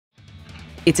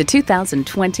It's a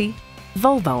 2020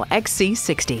 Volvo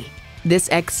XC60. This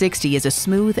X60 is a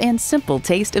smooth and simple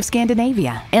taste of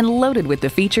Scandinavia and loaded with the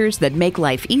features that make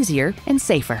life easier and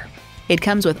safer. It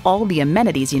comes with all the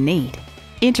amenities you need.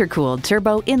 Intercooled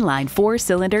turbo inline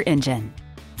 4-cylinder engine,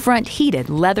 front heated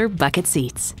leather bucket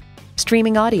seats,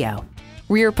 streaming audio,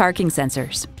 rear parking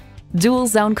sensors, dual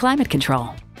zone climate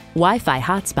control, Wi-Fi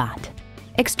hotspot,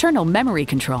 external memory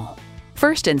control,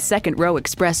 first and second row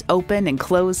express open and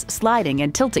close sliding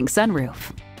and tilting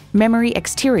sunroof, memory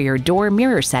exterior door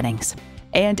mirror settings,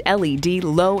 and LED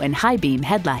low and high beam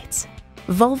headlights.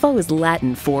 Volvo is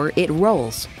Latin for it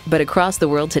rolls, but across the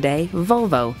world today,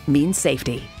 Volvo means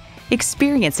safety.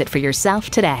 Experience it for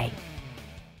yourself today.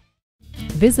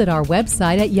 Visit our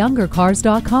website at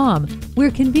youngercars.com. We're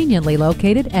conveniently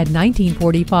located at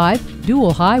 1945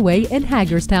 Dual Highway in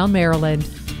Hagerstown,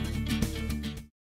 Maryland.